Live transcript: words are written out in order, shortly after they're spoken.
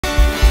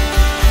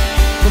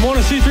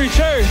C3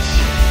 Church.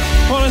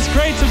 Well, it's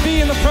great to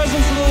be in the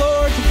presence of the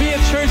Lord, to be at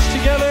church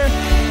together.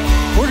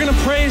 We're going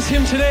to praise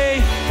Him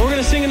today. We're going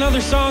to sing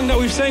another song that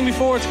we've sang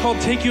before. It's called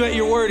Take You at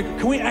Your Word.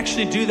 Can we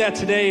actually do that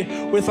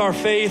today with our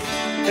faith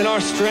and our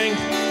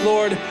strength?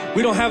 Lord,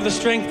 we don't have the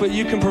strength, but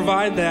you can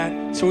provide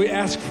that. So we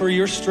ask for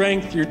your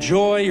strength, your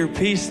joy, your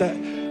peace that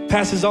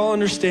passes all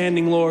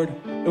understanding, Lord.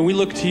 And we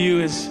look to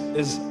you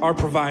as our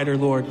provider,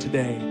 Lord,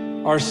 today,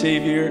 our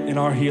Savior and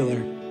our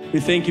healer. We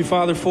thank you,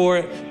 Father, for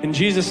it. In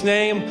Jesus'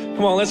 name,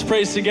 come on, let's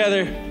praise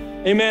together.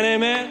 Amen,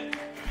 amen.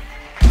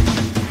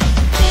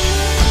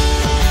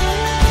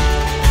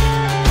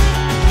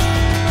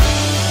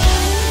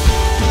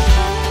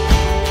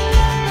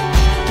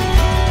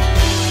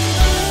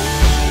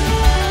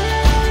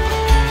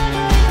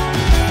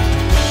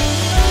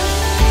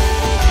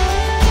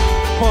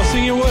 Come on,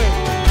 sing your word.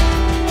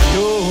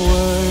 Your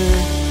word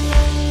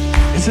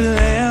is a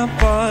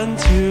lamp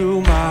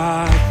unto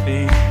my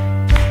feet.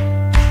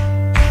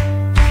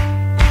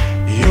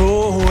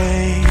 Your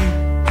way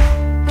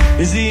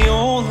is the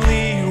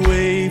only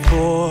way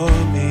for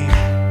me.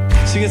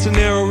 Sing, it's a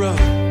narrow road.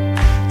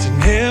 It's a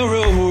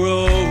narrow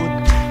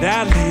road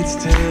that leads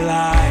to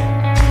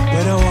life,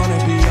 but I want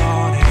to be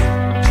on it.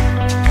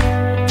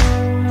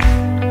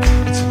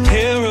 It's a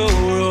narrow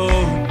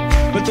road,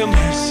 but the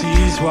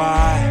mercy's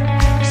wide.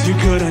 'Cause you're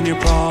good on your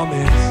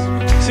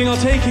promise. Sing, I'll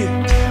take you.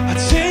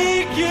 I'll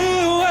take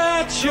you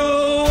at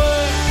your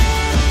word.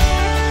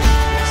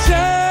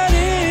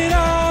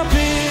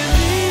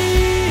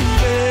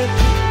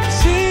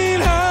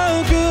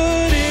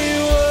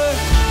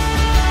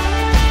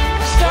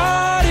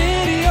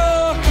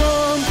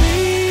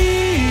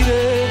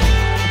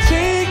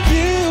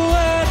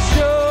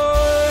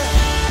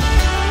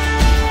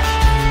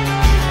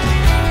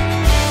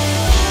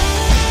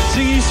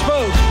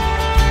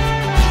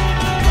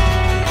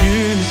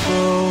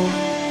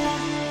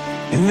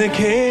 And the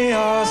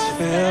chaos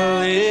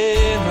fell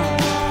in.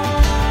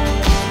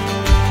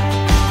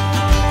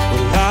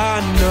 Well,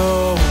 I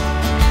know,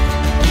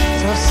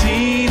 'cause I've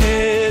seen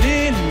it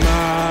in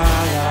my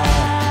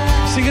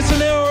life. Sing, it's a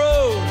narrow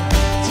road.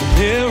 It's a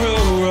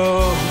narrow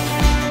road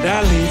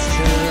that leads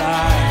to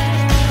life,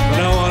 but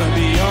I want to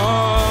be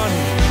on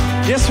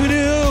it. Yes, we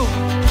do.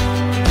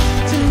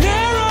 It's a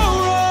narrow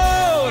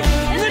road,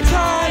 and the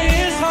tide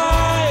is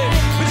high,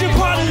 but you're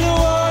part of the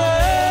water.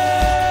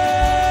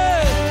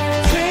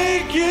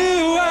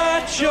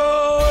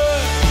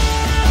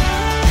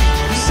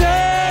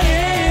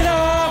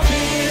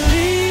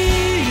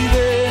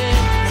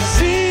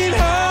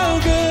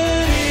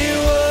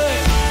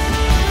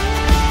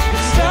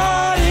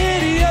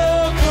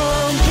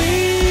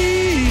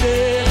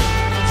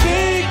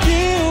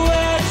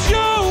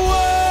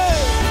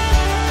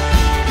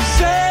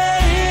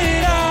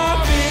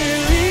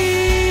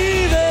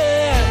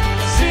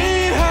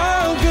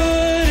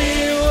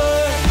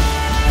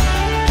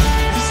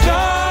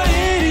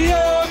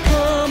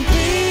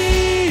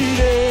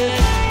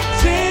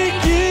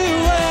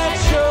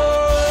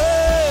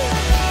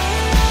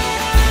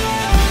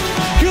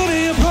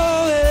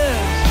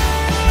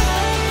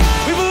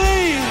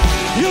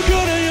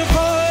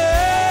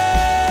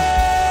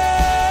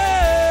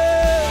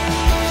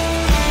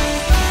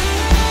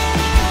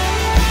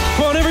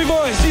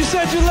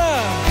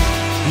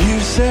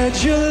 Said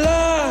your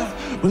love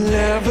will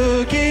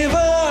never give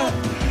up.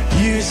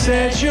 You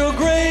said your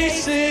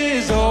grace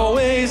is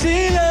always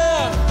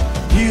enough.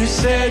 You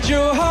said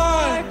your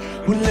heart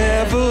will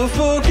never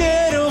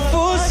forget or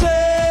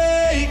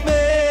forsake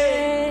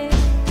me.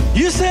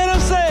 You said I'm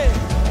safe.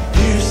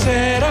 You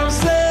said I'm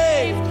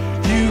safe.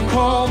 You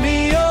call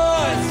me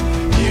yours.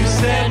 You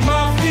said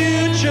my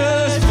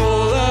future's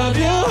full of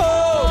your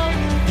hope.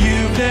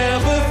 You've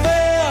never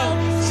failed,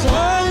 so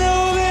I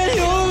know that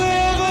you'll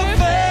never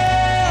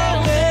fail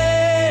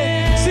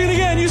me. Sing it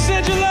again. You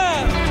said your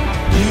love.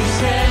 You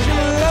said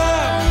your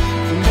love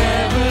will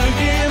never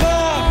give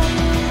up.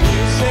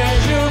 You said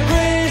your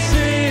grace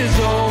is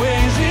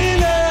always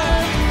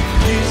enough.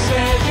 You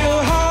said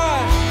your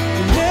heart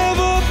will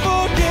never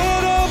forget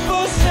or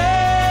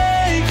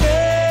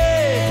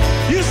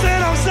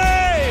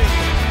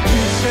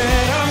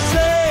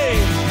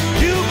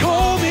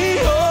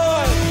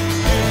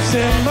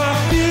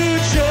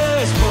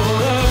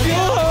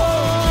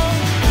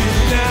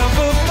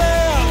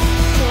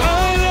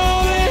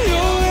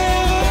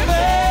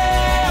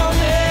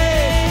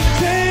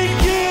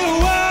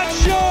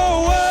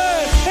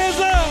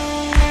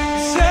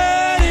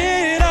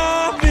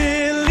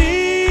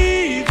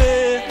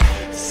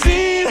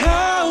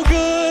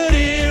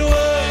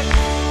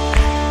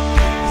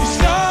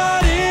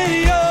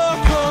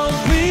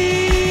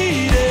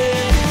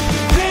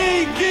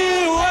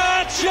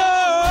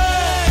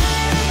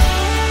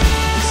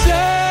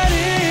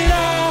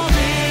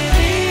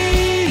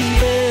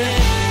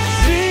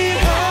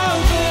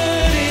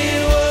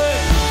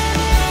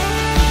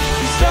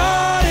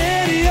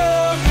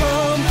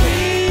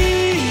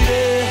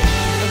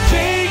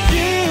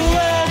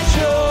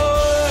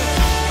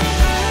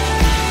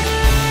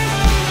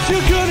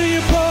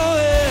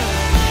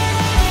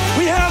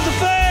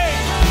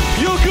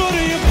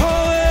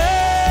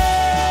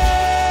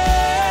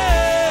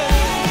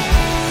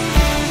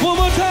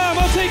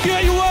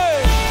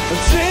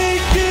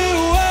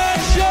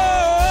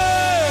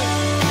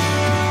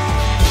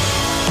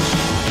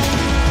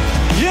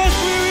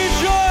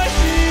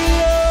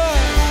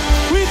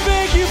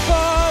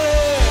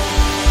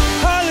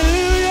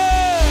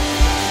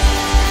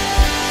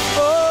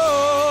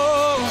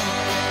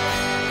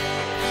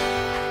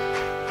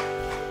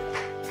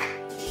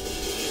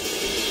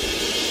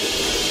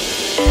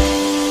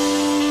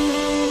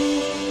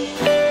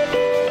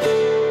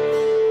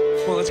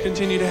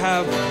continue to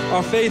have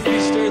our faith be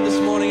stirred this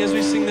morning as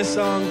we sing this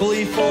song,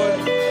 Believe for It.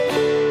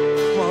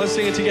 Come on, let's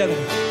sing it together.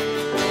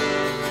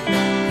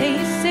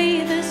 They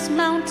say this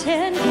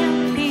mountain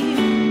can't be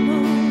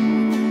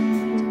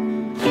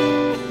moved.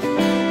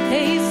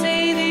 They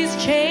say these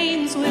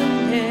chains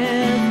will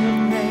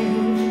never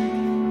break.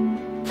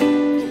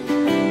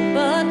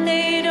 But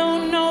they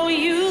don't know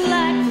you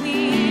like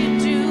we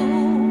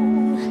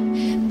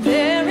do.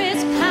 There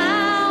is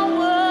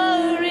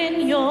power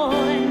in your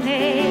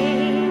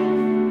name.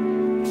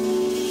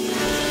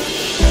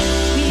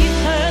 We've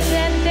heard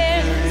that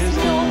there is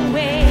no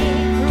way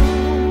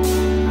through.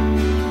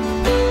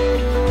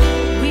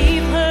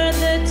 We've heard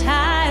the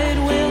tide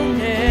will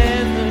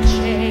never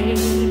change.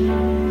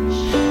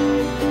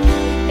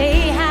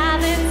 They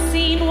haven't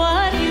seen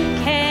what you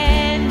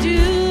can do.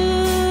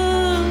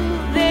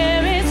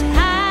 There is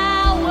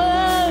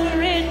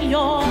power in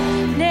your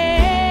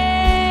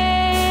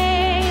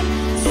name.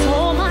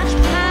 So much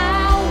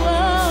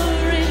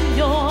power in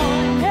your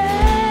name.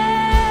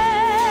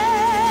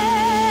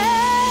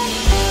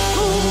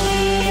 Move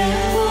the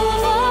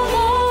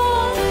immovable,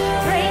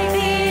 break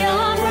the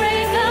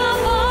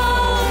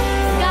unbreakable.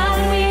 God,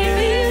 we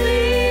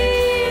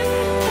believe.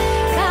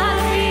 God,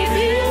 we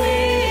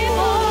believe.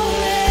 Oh,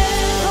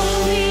 from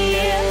the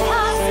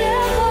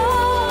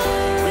impossible,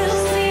 we'll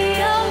see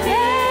a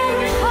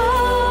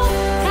miracle.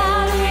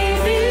 God, we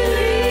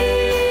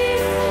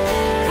believe.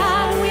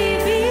 God, we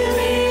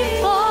believe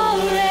for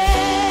it.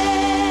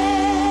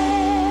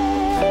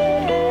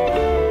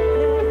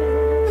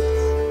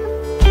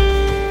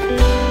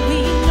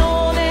 We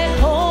know that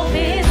hope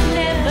is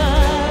never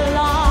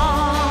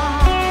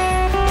lost,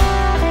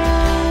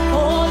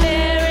 for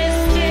there is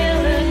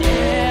still an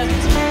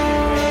empty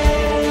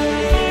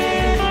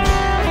grave.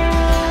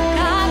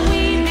 God,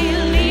 we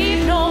believe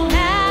no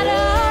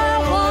matter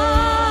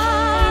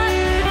what,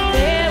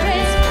 there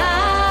is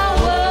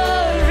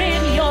power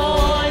in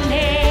your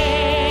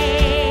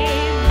name.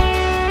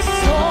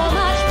 So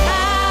much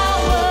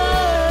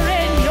power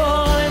in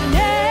your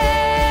name.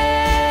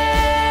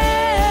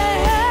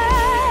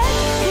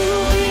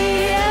 Move the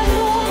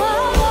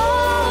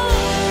immovable,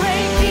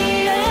 break the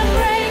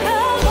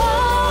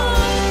unbreakable.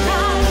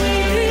 God, we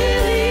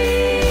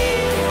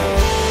believe.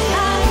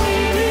 God, we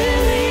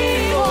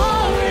believe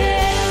for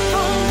it.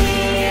 From the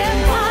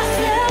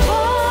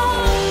impossible,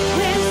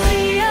 we'll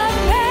see a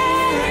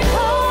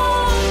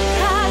miracle.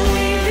 God,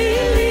 we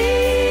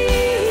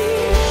believe.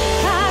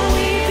 God,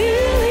 we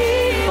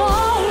believe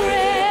for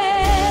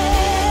it.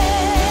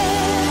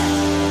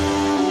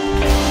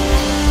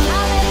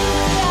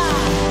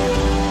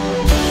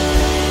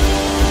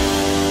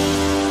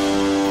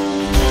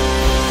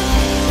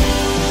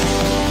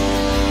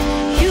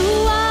 You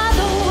are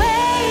the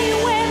way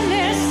when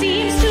there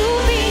seems to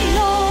be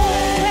no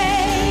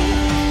way.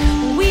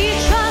 We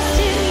trust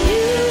in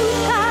you,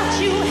 God,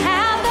 you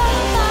have the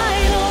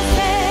final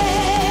say.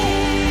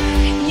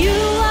 You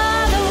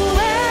are the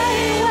way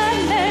when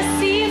there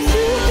seems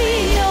to be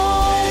no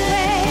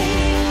way.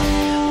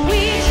 We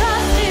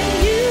trust in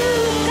you,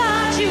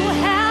 God, you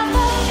have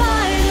the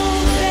final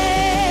say.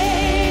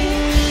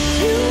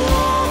 You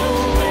are the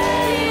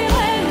way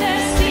when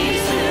there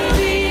seems to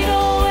be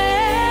no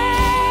way.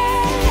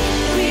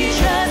 We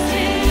trust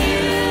in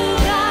you,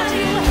 God,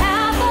 you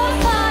have the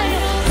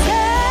final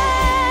say.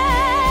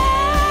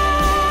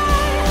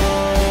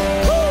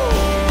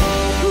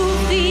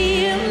 Move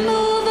the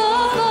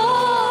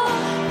immovable,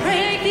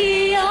 break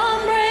the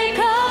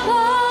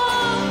unbreakable.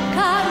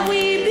 God,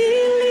 we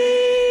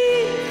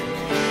believe.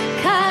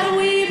 God,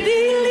 we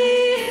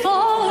believe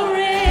for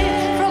it.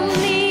 From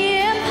the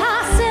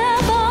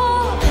impossible,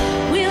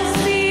 we'll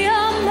see a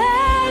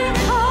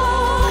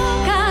miracle.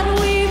 God,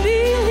 we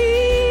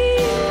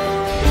believe.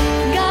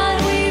 God,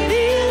 we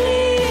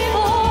believe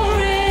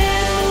for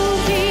it. Move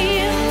the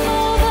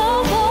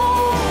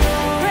immovable,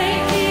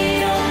 break the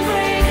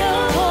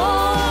unbreakable.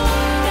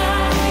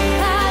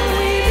 God,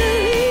 we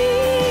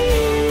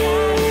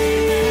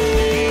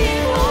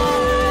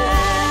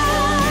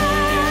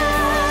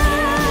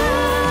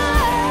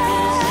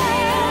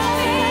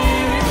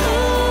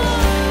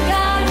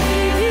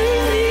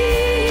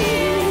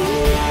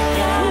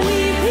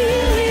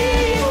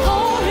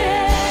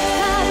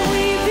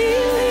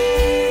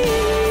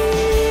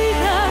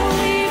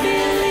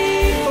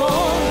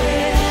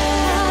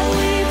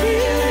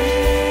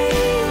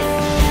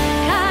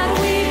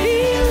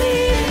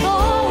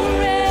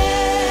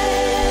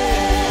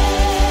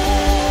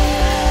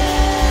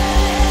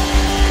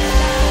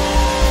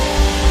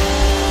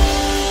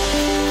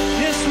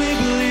Yes, we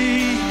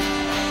believe.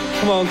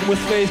 Come on, with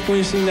faith, can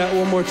we sing that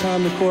one more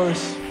time, the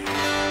chorus?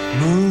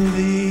 Move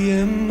the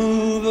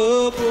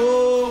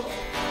immovable,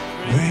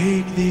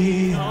 break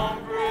the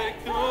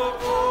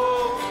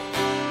unbreakable.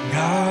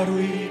 God,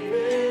 we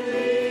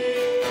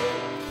believe.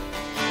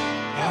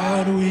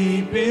 God,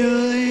 we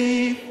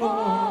believe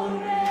for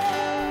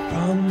it.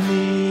 From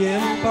the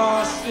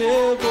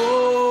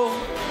impossible,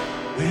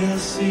 we'll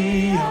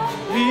see a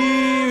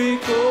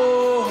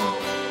miracle.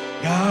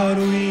 God,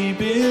 we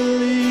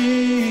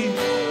believe.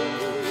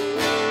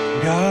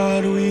 God,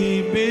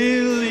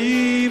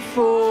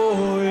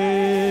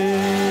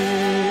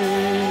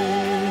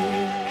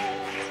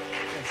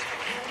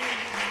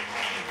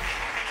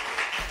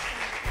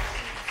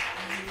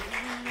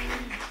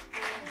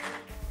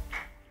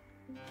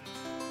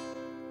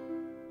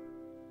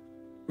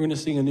 We're going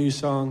to sing a new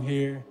song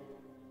here.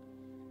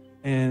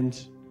 And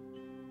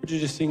would you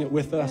just sing it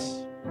with us?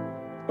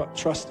 It's about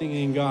trusting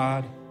in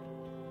God.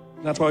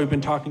 And that's why we've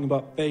been talking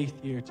about faith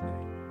here today.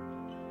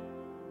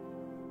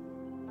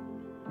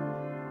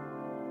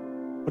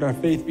 Would our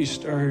faith be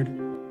stirred?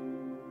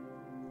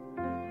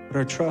 Would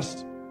our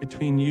trust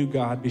between you,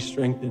 God, be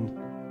strengthened?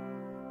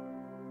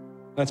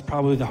 That's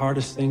probably the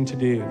hardest thing to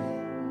do.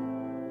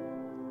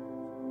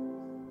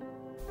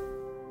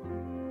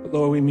 But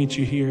Lord, we meet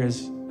you here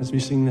as we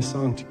sing this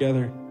song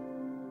together.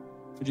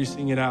 Would you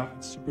sing it out?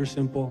 It's super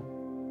simple.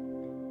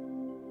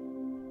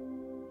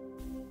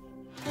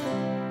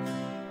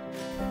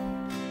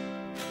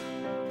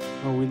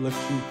 Oh, we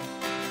lift you.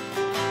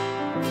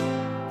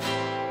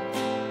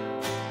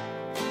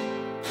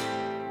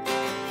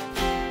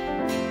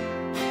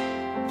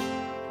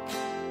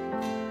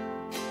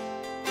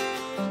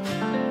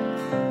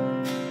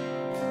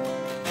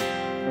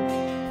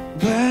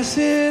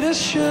 Blessed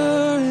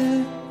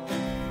assurance,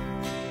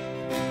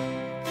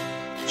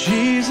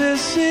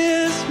 Jesus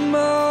is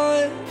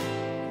mine.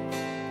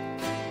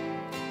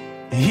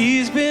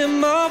 He's been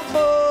my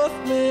fourth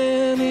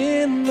man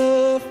in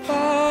the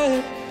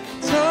fight,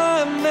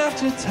 time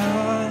after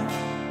time.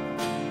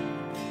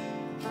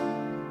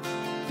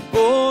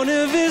 Born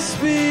of his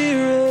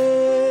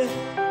spirit,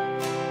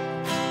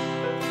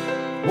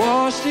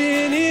 washed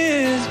in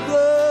his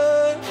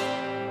blood,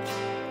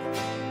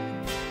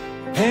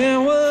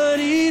 and what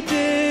he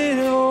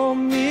did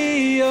on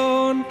me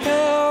on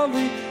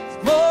Calvary is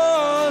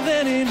more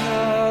than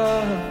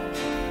enough.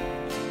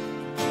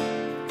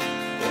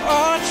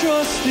 I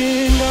trust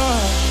in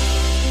God,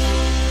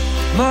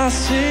 my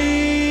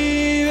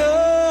Savior,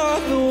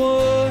 the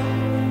one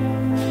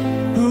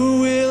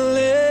who will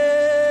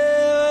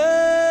never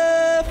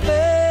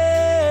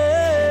fail.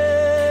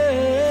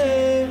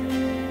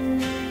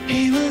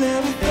 He will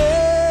never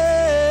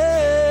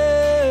fail.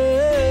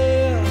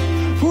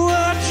 Oh,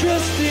 I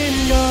trust in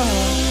God,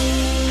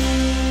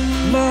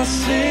 my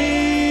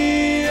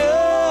Savior,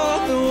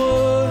 the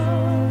one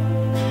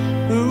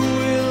who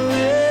will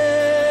never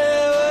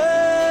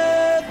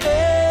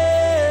fail.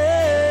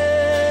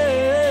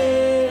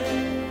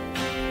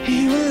 He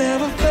will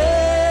never fail.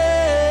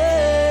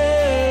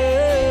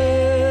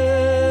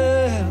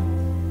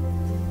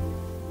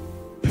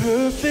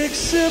 Perfect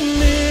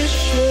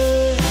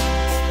submission,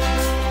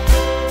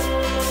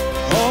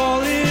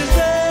 all is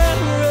at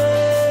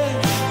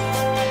rest.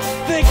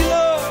 Thank you,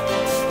 Lord,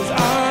 'cause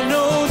I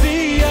know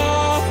the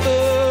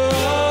author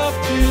of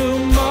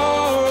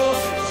tomorrow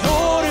is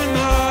ordering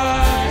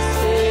my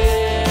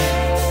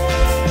steps.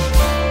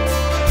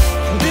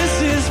 This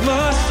is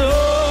my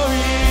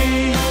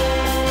story,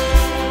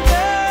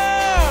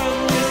 yeah,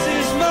 this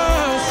is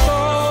my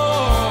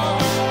song.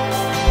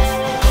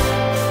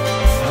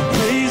 I'm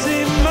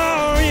praising my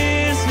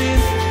risen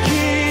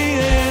King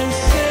and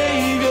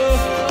Savior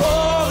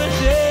all the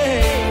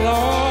day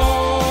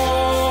long.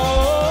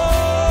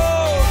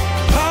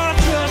 I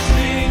trust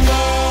in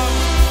God,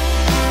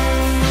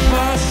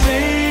 my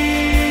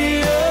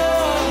Savior,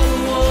 the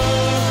one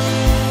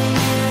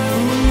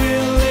who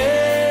will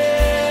never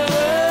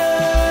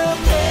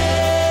fail.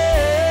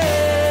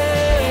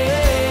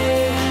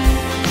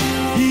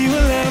 He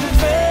will never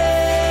fail.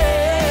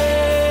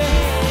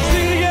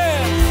 Sing it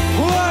again.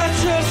 Oh, I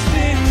trust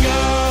in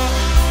God,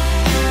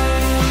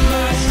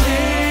 my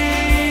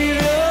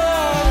Savior,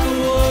 the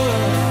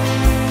one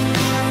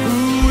who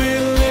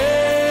will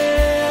never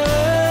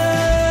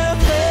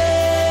fail.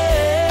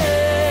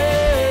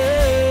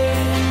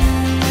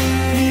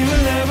 He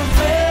will never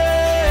fail.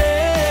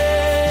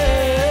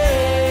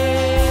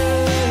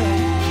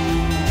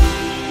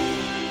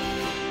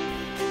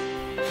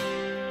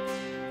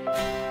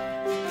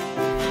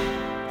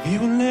 He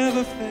will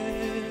never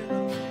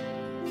fail.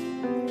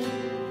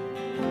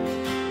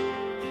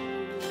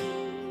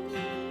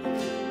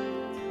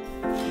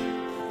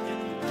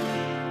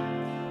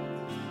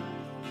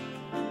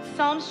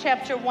 Psalms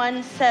chapter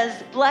 1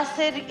 says, "Blessed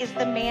is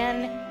the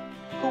man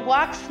who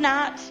walks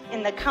not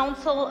in the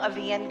counsel of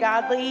the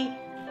ungodly,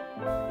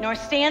 nor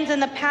stands in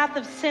the path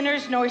of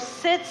sinners, nor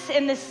sits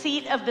in the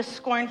seat of the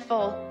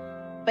scornful.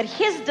 But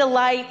his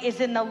delight is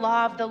in the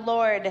law of the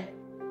Lord,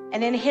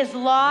 and in his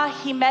law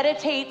he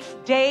meditates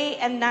day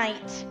and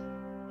night."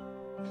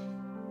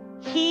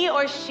 He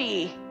or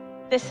she,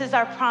 this is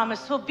our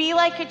promise, will be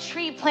like a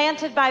tree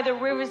planted by the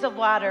rivers of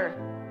water,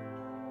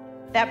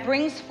 that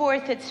brings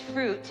forth its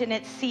fruit in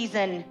its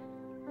season,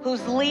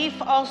 whose leaf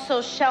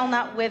also shall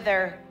not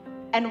wither,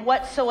 and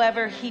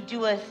whatsoever he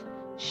doeth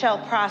shall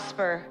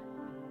prosper.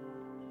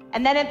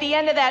 And then at the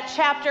end of that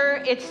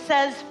chapter, it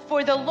says,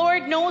 "For the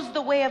Lord knows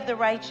the way of the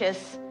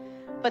righteous,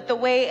 but the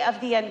way of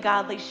the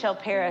ungodly shall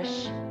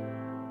perish."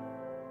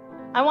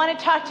 I want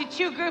to talk to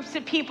two groups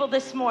of people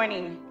this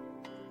morning.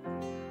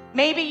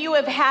 Maybe you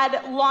have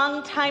had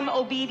long time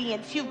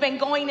obedience. You've been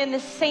going in the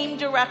same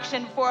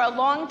direction for a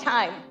long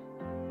time.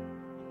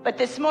 But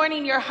this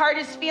morning, your heart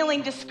is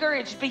feeling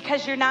discouraged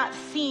because you're not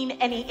seeing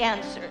any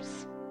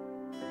answers,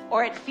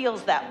 or it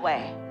feels that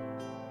way.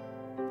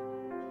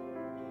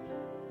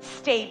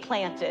 Stay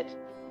planted.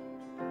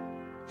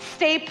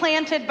 Stay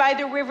planted by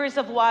the rivers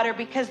of water,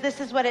 because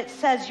this is what it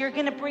says. You're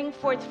going to bring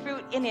forth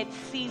fruit in its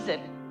season.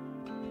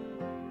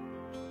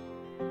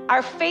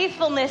 Our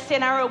faithfulness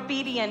and our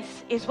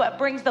obedience is what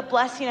brings the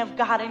blessing of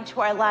God into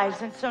our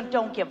lives. And so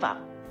don't give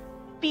up.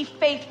 Be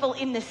faithful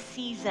in the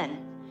season.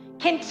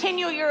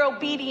 Continue your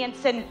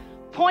obedience and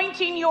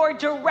pointing your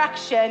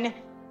direction,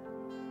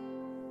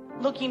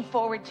 looking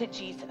forward to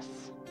Jesus.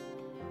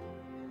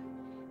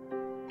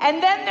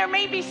 And then there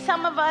may be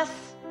some of us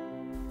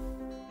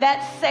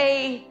that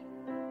say,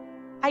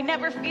 I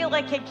never feel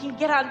like I can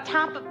get on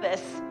top of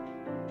this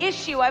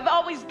issue. I've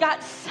always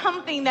got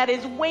something that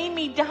is weighing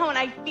me down.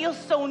 I feel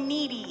so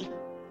needy.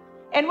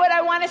 And what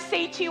I want to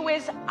say to you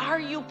is, are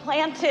you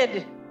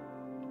planted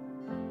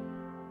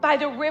by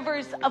the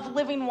rivers of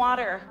living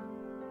water?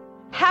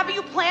 Have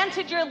you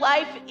planted your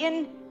life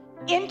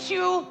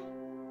into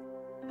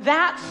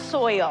that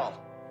soil?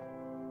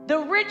 The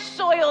rich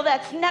soil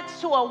that's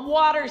next to a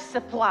water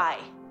supply.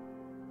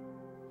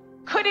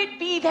 Could it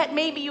be that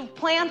maybe you've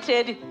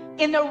planted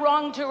in the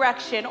wrong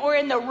direction or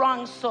in the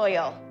wrong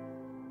soil?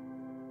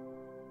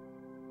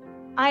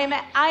 I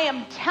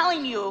am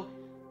telling you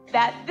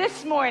that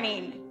this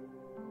morning,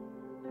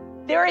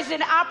 there is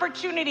an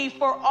opportunity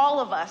for all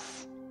of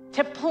us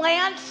to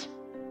plant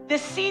the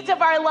seeds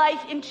of our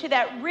life into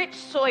that rich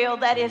soil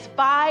that is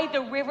by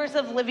the rivers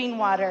of living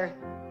water.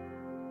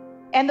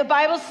 And the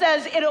Bible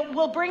says it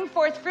will bring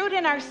forth fruit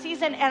in our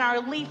season, and our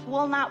leaf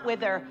will not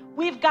wither.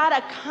 We've got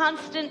a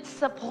constant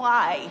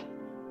supply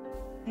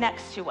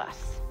next to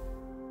us.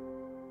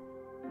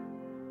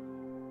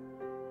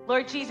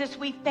 Lord Jesus,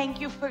 we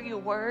thank you for your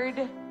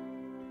word.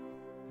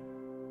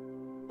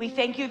 We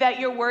thank you that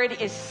your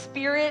word is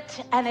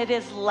spirit and it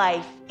is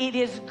life. It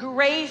is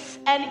grace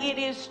and it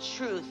is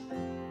truth.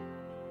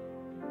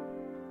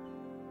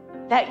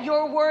 That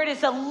your word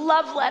is a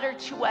love letter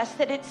to us,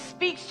 that it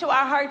speaks to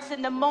our hearts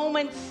in the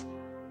moments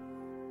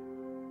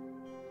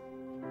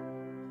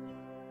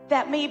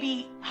that may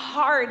be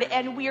hard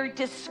and we are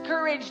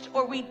discouraged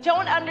or we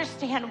don't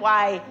understand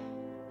why.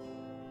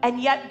 And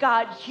yet,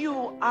 God,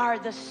 you are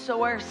the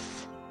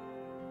source.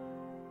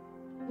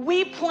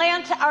 We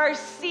plant our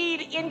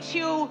seed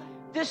into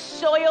the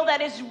soil that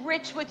is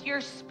rich with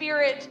your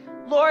spirit,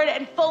 Lord,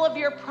 and full of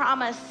your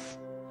promise.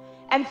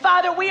 And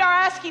Father, we are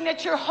asking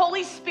that your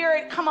Holy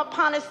Spirit come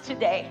upon us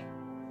today.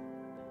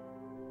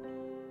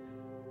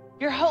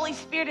 Your Holy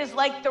Spirit is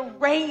like the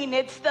rain.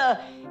 It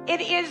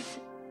is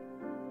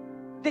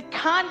the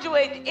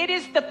conduit. It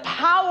is the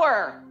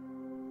power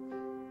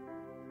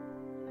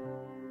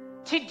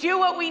to do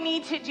what we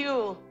need to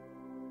do,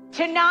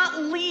 to not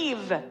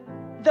leave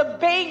the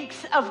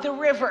banks of the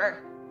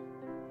river,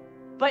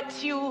 but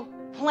to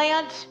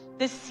plant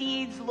the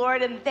seeds,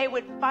 Lord, and they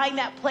would find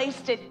that place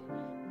to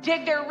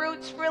dig their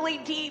roots really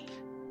deep.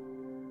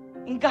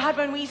 And God,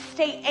 when we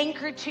stay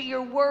anchored to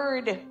your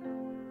word,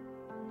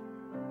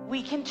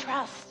 we can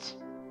trust.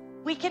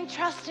 We can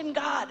trust in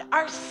God,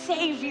 our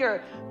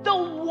Savior, the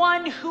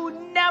one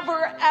who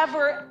never,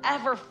 ever,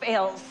 ever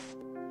fails.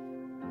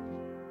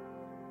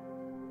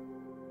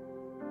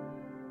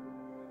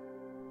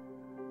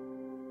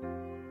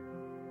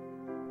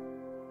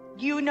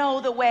 You know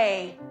the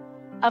way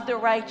of the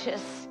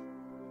righteous,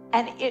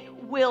 and it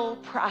will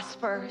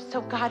prosper.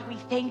 So God, we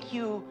thank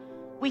you.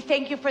 We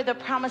thank you for the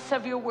promise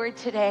of your word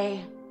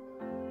today.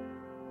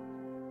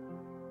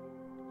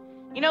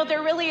 You know,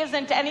 there really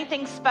isn't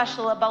anything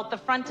special about the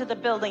front of the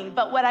building,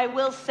 but what I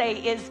will say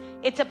is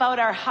it's about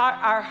our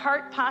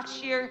heart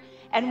posture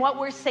and what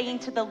we're saying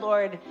to the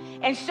Lord.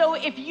 And so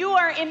if you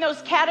are in those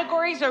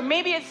categories, or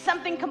maybe it's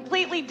something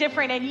completely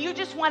different and you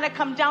just want to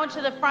come down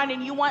to the front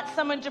and you want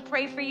someone to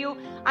pray for you,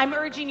 I'm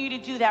urging you to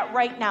do that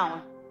right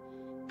now.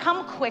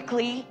 Come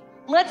quickly.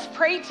 Let's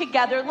pray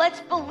together. Let's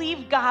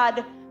believe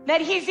God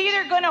that he's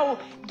either going to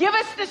give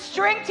us the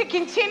strength to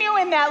continue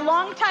in that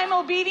long time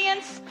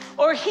obedience,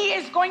 or he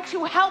is going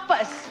to help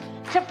us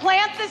to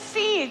plant the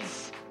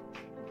seeds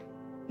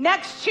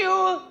next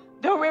to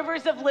the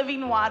rivers of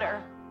living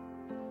water.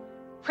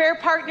 Prayer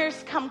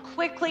partners, come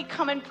quickly.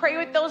 Come and pray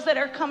with those that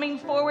are coming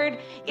forward.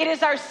 It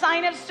is our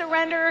sign of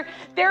surrender.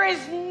 There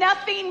is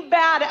nothing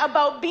bad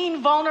about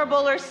being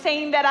vulnerable or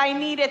saying that I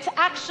need. It's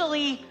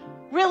actually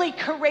really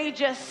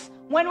courageous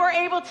when we're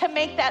able to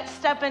make that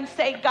step and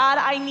say, God,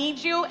 I need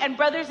you. And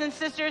brothers and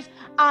sisters,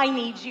 I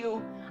need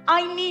you.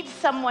 I need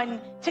someone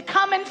to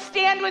come and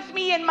stand with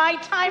me in my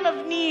time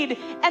of need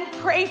and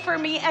pray for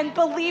me and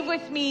believe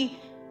with me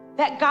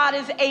that God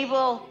is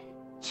able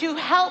to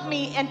help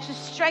me and to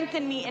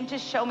strengthen me and to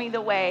show me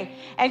the way.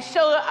 And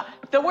so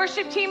the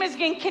worship team is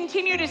going to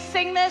continue to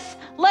sing this.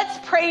 Let's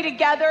pray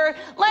together.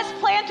 Let's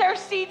plant our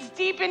seeds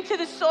deep into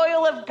the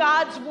soil of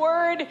God's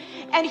word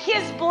and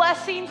his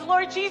blessings.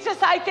 Lord Jesus,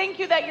 I thank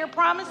you that your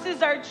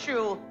promises are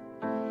true.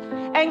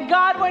 And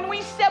God, when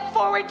we step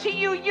forward to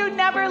you, you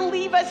never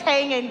leave us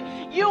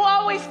hanging. You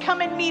always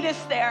come and meet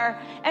us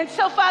there. And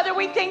so, Father,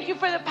 we thank you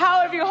for the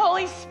power of your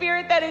Holy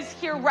Spirit that is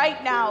here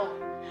right now.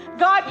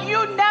 God,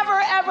 you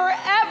never, ever,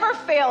 ever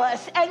fail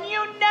us, and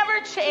you never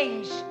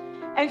change.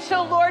 And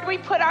so, Lord, we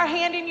put our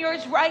hand in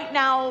yours right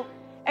now,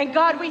 And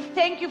God, we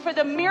thank you for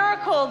the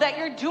miracle that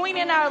you're doing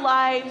in our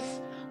lives,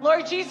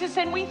 Lord Jesus.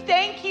 And we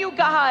thank you,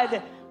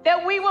 God,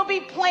 that we will be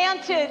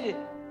planted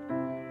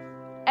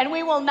and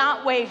we will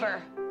not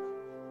waver,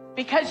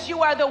 because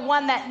you are the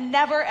one that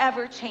never,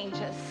 ever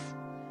changes.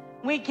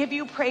 We give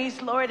you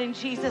praise, Lord, in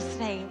Jesus'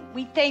 name.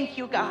 We thank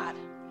you, God.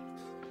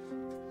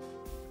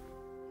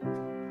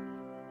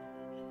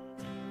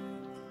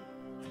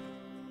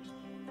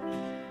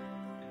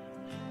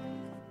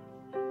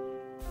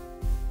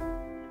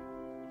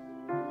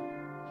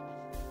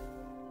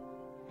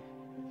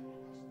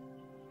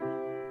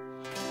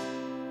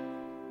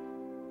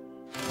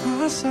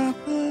 I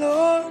sought the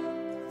Lord,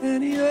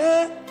 and he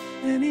heard,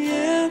 and he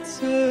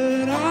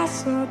answered. I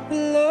sought the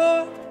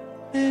Lord,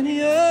 and he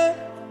heard,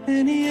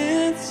 and he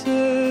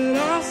answered.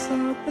 I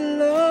sought the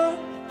Lord,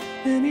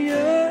 and he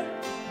heard,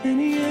 and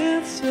he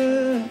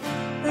answered.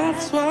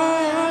 That's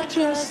why I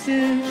trust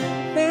him.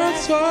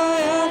 That's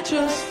why I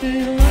trust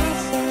him. I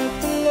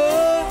sought the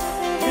Lord,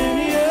 and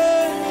he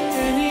heard,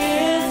 and he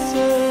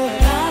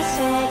answered. I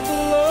sought the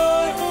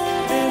Lord,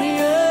 and he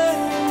heard,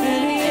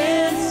 and he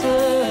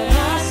answered.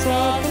 I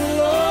sought the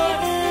Lord,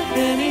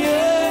 and he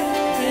heard,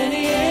 and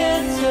he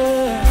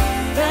answered.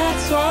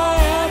 That's why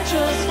I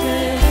trust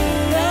him.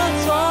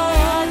 That's why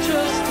I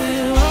trust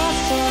him. I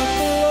sought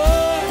the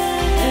Lord,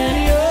 and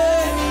he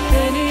heard,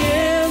 and he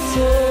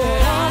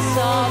answered. I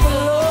sought the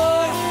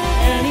Lord,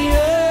 and he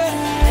heard,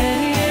 and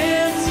he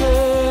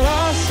answered.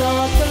 I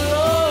sought the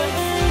Lord,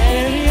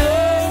 and he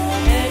heard,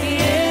 and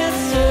he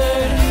answered.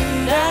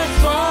 That's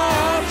why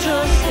I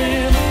trust him.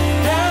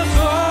 That's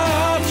why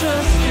I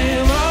trust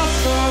him. I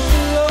sought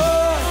the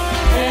Lord,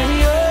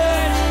 and he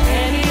heard,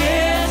 and he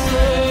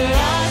answered.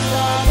 I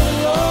sought the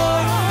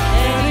Lord,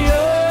 and he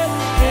heard,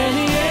 and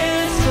he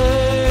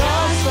answered.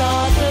 I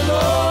sought the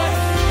Lord,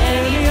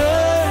 and he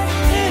heard,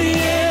 and he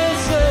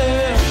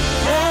answered.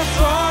 That's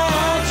why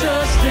I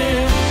trust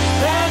him.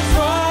 That's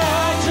why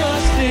I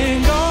trust in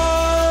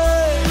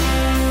God,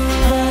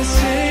 my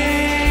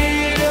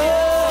Savior,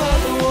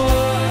 the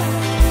one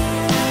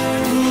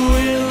who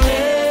will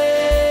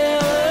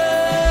never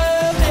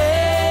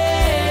fail.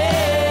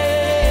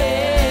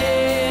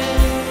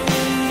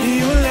 He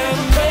will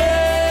never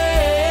fail.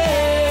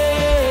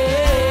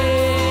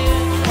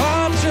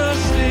 I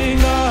trust in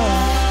God,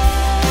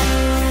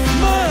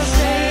 my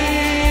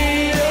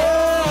Savior,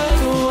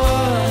 the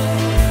one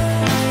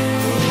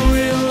who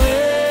will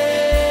never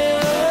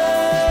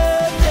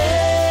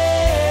fail.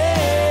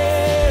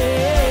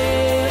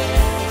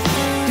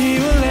 He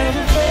will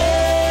never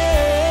fail.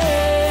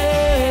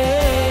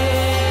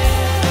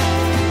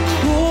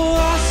 Oh,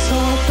 I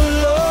sought the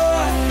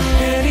Lord,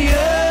 and he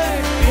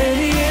heard, and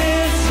he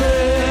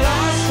answered.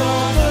 I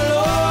sought the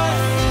Lord,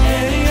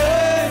 and he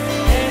heard,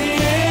 and he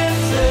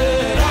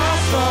answered. I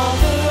sought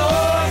the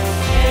Lord,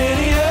 and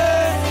he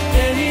heard,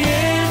 and he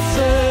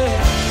answered.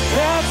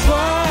 That's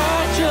why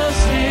I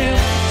trust him.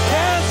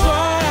 That's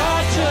why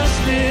I trust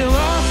him. I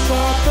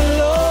sought the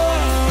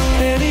Lord,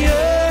 and he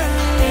heard,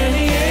 and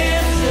he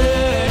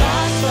answered.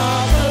 I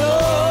sought the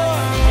Lord,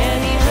 and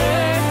he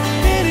heard,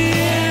 and he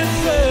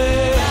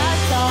answered. I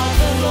sought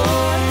the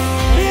Lord,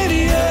 and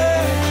he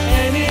heard,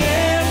 and he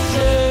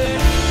answered.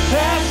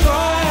 That's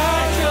why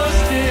I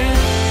trust him.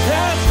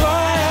 That's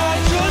why I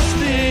trust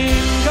in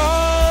God.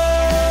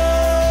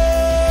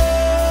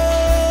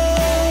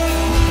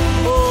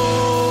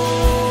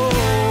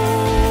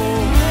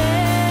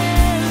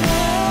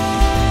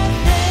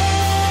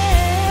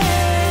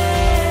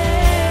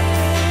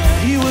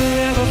 He will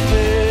never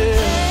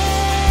fail.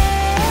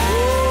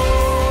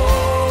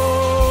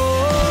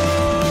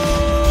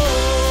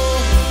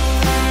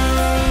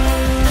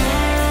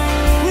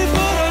 We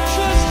put our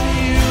trust in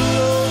you,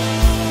 Lord.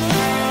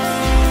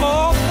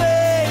 All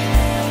faith.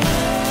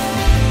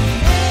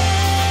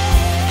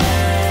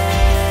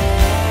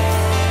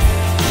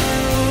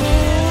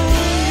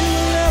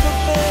 You never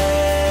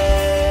fail.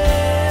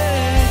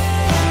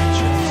 I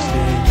trust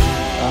in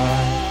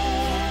God,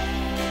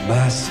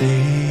 my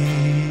Savior,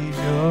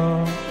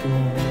 the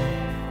one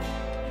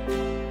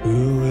who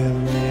will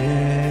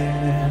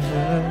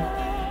never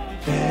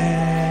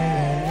fail.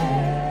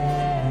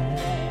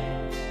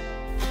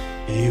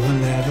 He will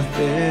never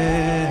fail.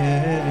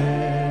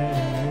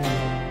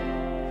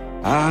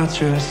 I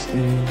trust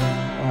in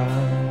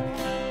God,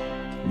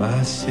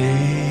 my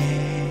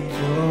Savior,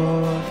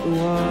 the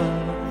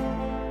one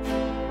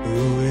who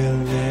will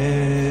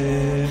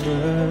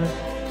never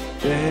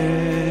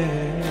fail.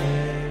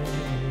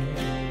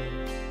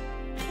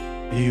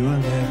 He will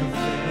never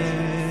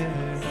fail.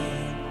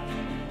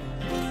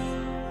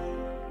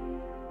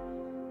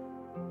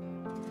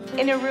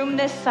 In a room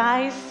this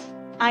size,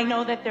 I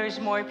know that there's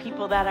more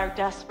people that are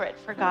desperate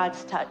for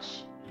God's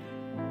touch.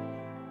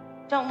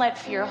 Don't let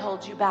fear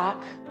hold you back.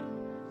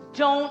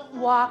 Don't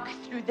walk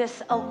through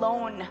this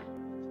alone.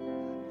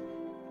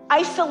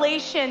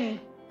 Isolation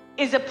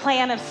is a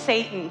plan of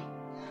Satan.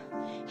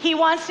 He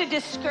wants to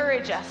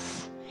discourage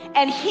us,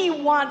 and he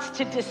wants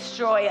to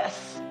destroy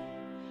us.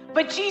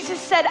 But Jesus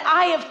said,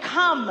 I have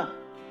come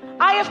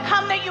I have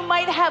come that you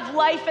might have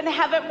life and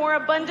have it more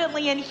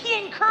abundantly. And he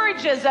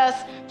encourages us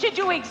to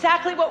do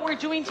exactly what we're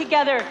doing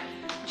together.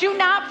 Do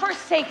not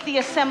forsake the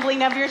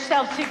assembling of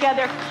yourselves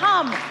together.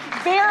 Come,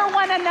 bear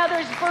one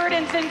another's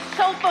burdens and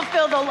so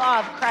fulfill the law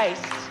of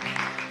Christ.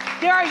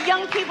 There are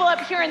young people up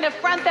here in the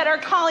front that are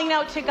calling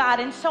out to God.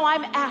 And so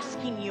I'm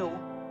asking you,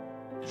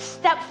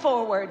 step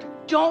forward.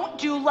 Don't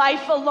do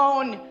life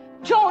alone.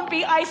 Don't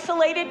be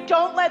isolated.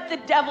 Don't let the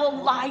devil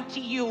lie to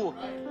you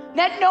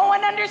that no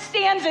one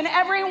understands and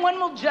everyone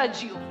will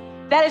judge you.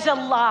 That is a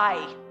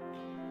lie.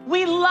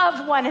 We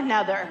love one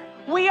another.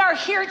 We are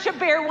here to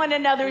bear one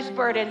another's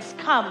burdens.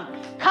 Come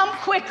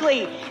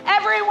quickly.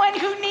 Everyone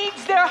who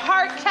needs their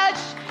heart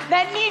touched,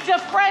 that needs a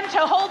friend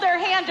to hold their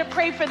hand to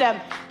pray for them,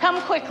 come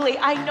quickly.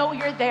 I know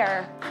you're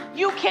there.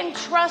 You can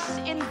trust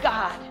in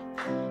God.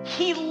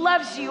 He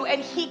loves you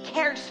and he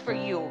cares for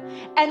you.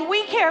 And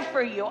we care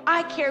for you.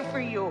 I care for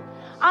you.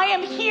 I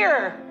am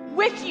here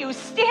with you,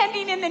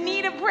 standing in the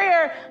need of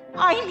prayer.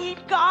 I need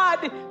God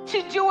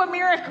to do a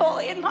miracle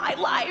in my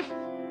life.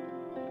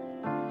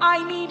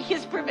 I need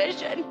his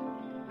provision.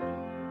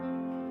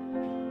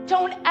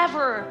 Don't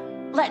ever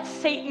let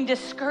Satan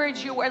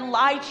discourage you or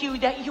lie to you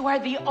that you are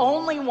the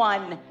only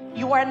one.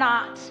 You are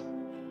not.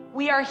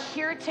 We are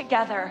here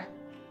together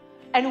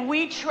and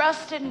we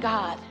trust in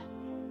God.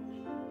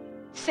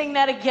 Sing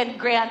that again,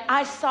 Grant.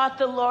 I sought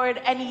the Lord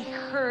and he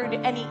heard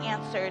and he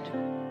answered.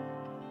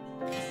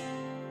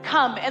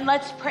 Come and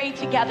let's pray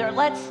together.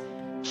 Let's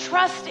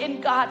trust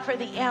in God for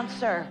the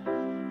answer.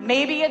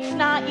 Maybe it's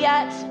not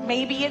yet.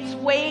 Maybe it's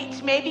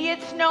wait. Maybe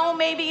it's no.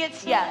 Maybe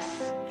it's yes.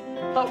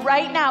 But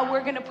right now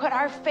we're going to put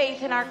our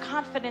faith and our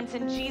confidence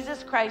in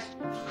Jesus Christ,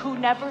 who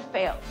never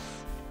fails.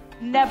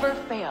 Never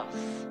fails.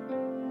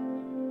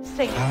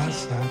 Sing it. I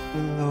sought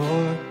the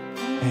Lord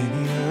and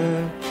he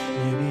heard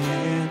and he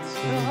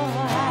answered.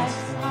 I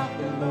sought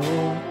the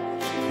Lord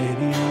and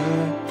he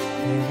heard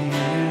and he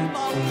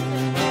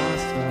answered. I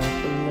sought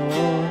the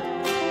Lord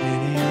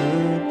and he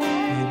heard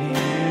and he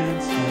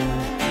answered.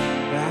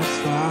 That's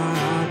why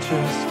I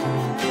trust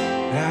him.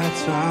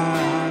 That's why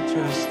I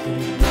trust him.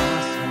 I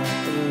sought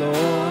the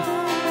Lord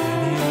and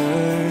he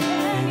heard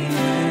and he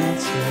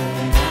answered.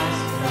 I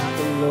sought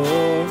the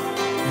Lord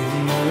and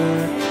he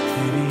heard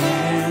and he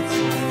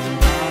answered.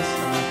 I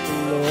sought the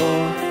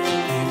Lord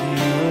and he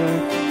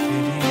heard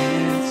and he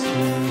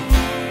answered.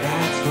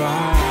 That's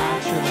why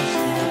I trust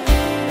him.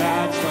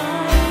 That's why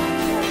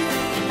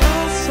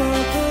I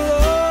sought the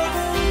Lord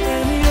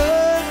and he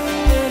heard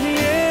and he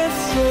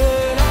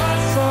answered. I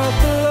sought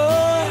the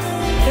Lord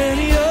and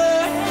he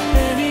heard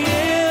and he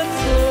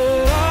answered.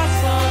 I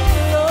sought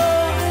the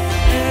Lord and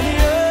he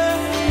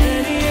heard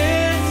and he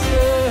answered.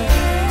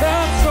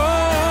 That's why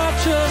I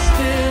trust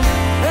him.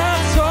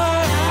 That's why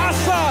I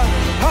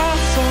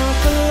sought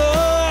the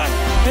Lord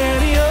and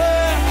he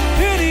heard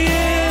and he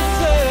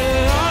answered.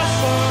 I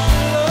sought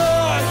the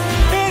Lord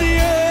and he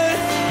heard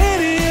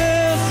and he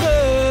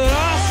answered.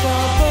 I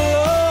sought the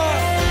Lord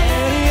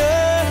and he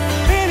heard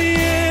and he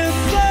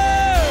answered.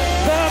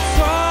 That's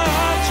why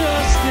I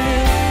trust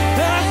him.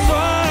 That's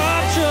why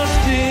I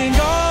trust in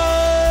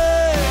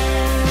God,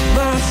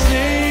 my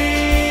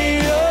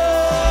Savior,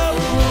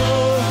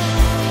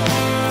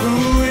 who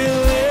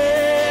will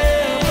never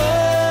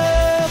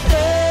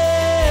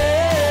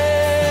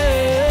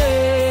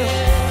fail.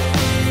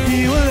 He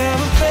will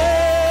never fail.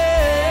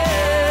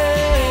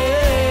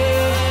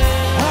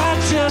 I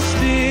trust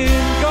in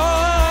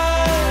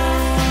God,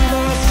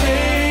 my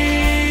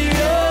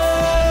Savior,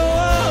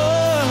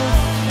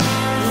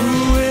 who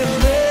will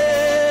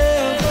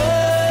never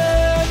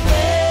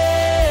fail.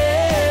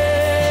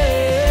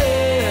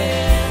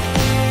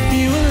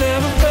 He will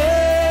never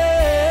fail.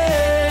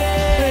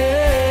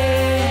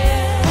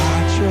 I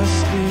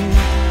trust in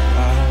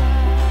God,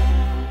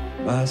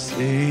 my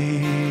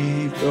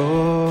Savior,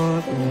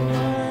 the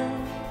one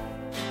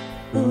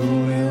who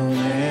will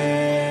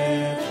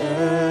never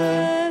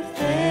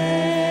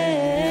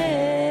fail.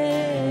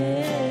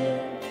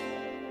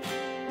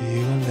 He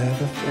will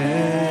never fail.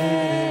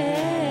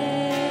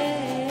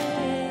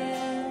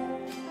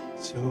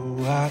 So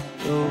I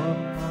throw up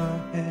my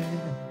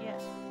hand,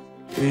 Yes.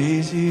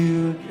 praise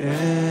you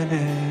again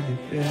and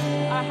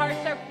again. Our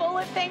hearts are full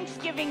of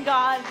thanksgiving,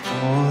 God.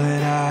 All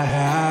that I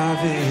have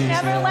is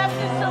Never left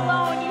us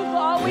alone. You've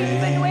always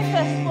been with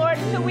us, Lord.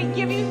 So we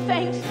give you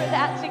thanks for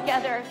that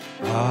together.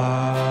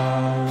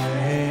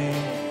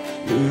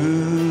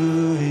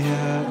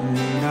 Hallelujah.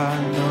 And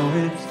I know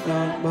it's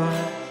not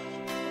much.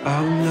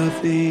 I'm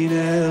nothing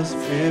else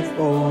fit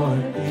for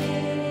me.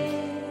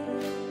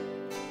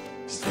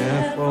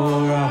 Except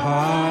for a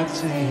heart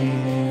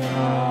singing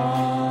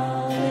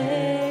hallelujah.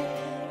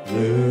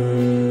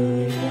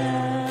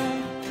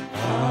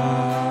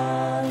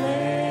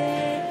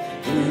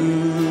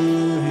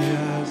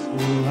 Hallelujah. So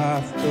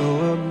I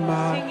throw up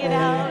my Sing it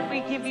out. We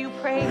give you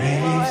praise,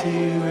 praise Lord.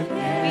 you We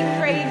again.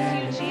 praise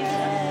you,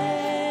 Jesus.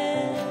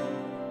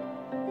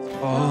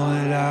 All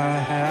that I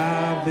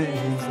have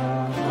is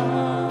hallelujah.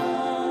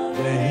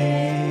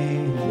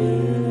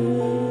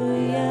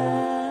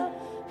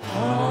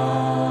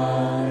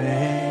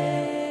 Hallelujah.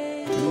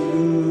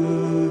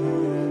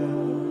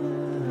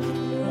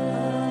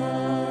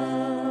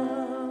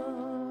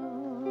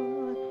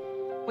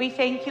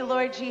 thank you,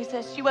 Lord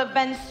Jesus. You have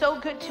been so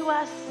good to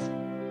us.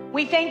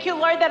 We thank you,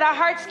 Lord, that our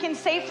hearts can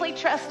safely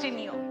trust in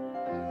you.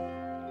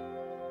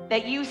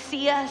 That you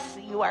see us,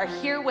 you are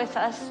here with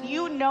us,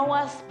 you know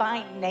us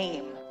by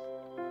name.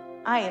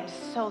 I am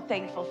so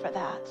thankful for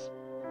that.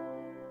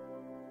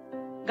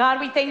 God,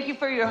 we thank you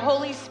for your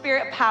Holy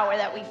Spirit power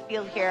that we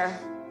feel here.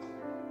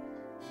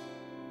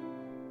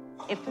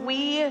 If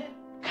we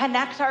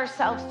connect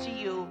ourselves to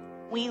you,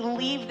 we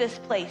leave this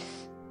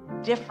place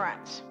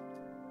different.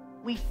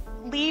 We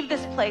leave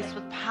this place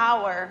with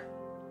power.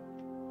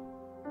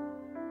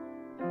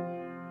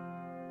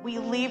 We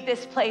leave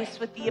this place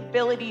with the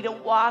ability to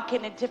walk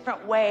in a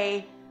different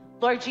way.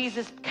 Lord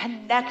Jesus,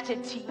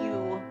 connected to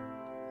you.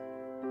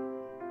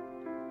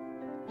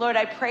 Lord,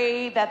 I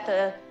pray that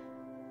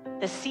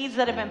the seeds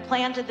that have been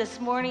planted this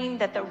morning,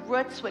 that the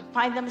roots would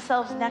find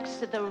themselves next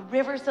to the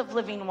rivers of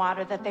living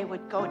water, that they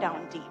would go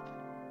down deep.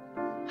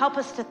 Help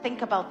us to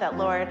think about that,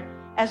 Lord,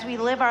 as we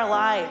live our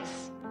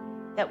lives,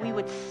 that we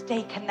would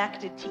stay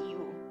connected to you.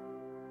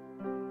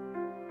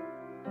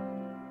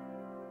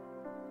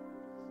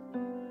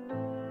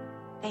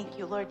 Thank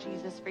you, Lord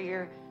Jesus, for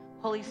your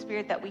Holy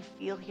Spirit that we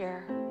feel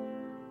here.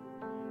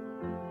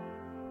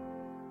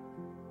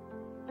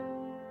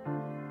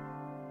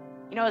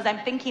 You know, as I'm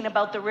thinking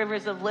about the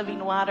rivers of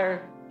living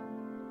water,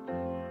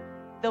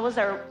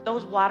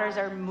 those waters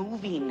are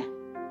moving.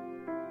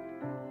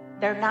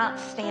 They're not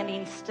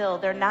standing still.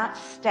 They're not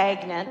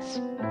stagnant.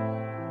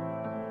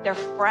 They're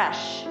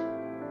fresh.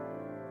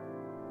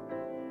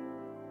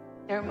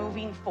 They're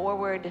moving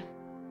forward.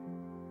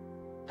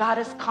 God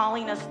is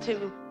calling us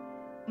to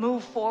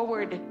move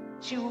forward,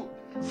 to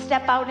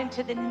step out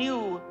into the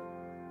new.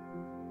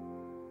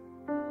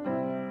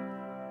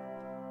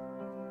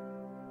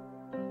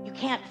 You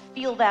can't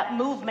feel that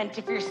movement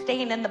if you're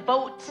staying in the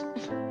boat.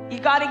 You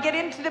got to get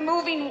into the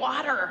moving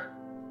water.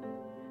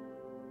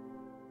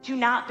 Do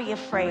not be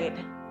afraid.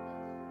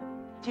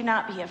 Do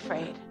not be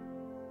afraid.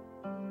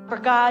 For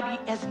God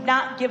has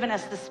not given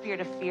us the spirit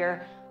of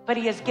fear, but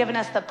he has given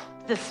us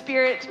the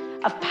spirit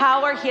of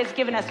power. He has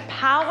given us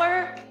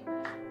power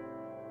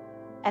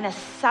and a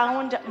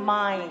sound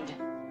mind.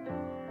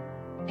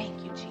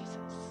 Thank you, Jesus.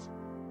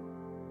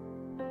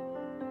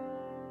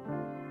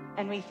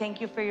 And we thank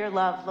you for your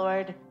love,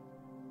 Lord.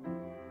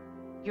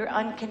 Your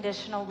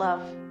unconditional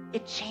love.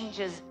 It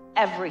changes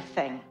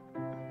everything.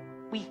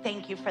 We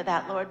thank you for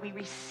that, Lord. We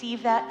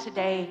receive that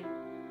today.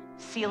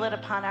 Seal it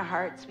upon our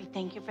hearts. We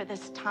thank you for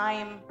this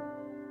time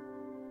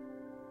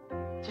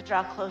to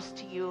draw close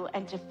to you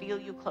and to feel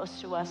you close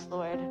to us,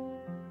 Lord.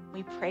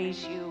 We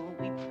praise you.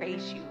 We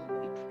praise you.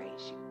 We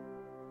praise you.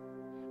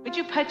 Would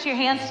you put your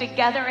hands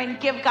together and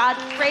give God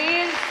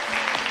praise?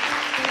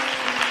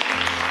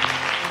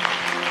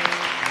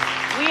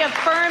 We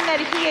affirm that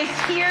he is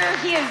here,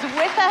 he is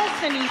with us,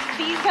 and he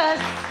sees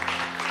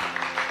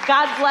us.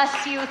 God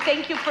bless you.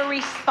 Thank you for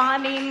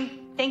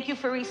responding. Thank you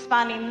for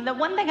responding. The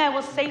one thing I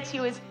will say to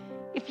you is,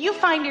 if you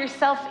find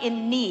yourself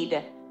in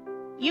need,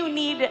 you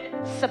need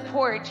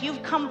support,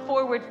 you've come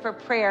forward for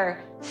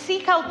prayer,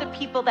 seek out the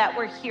people that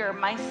were here,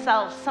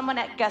 myself, someone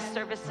at guest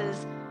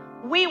services.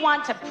 We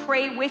want to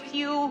pray with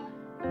you,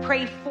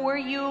 pray for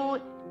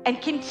you, and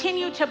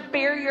continue to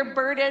bear your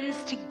burdens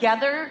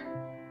together.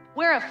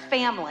 We're a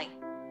family.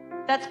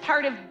 That's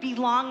part of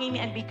belonging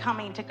and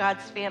becoming to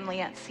God's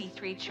family at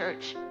C3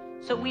 Church.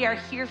 So we are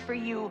here for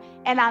you.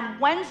 And on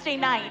Wednesday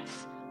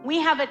nights, we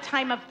have a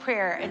time of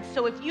prayer. And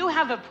so if you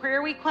have a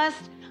prayer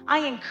request, I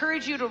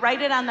encourage you to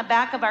write it on the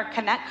back of our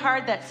Connect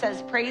card that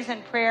says praise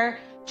and prayer.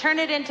 Turn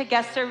it into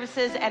guest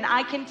services, and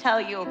I can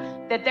tell you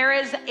that there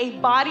is a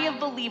body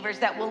of believers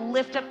that will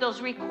lift up those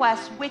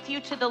requests with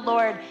you to the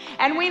Lord.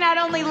 And we not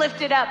only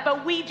lift it up,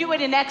 but we do it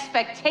in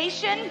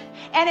expectation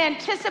and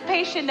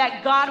anticipation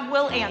that God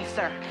will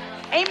answer.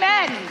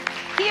 Amen.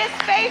 He is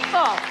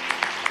faithful.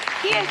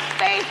 He is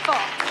faithful.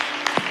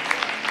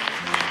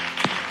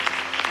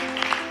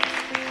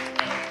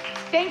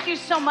 Thank you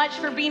so much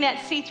for being at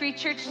C3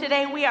 Church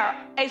today. We are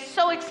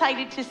so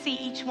excited to see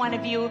each one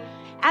of you.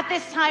 At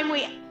this time,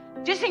 we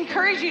just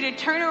encourage you to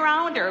turn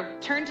around or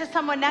turn to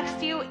someone next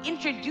to you.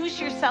 Introduce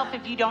yourself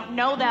if you don't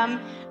know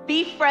them.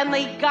 Be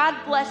friendly. God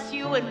bless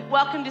you, and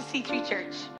welcome to C3 Church.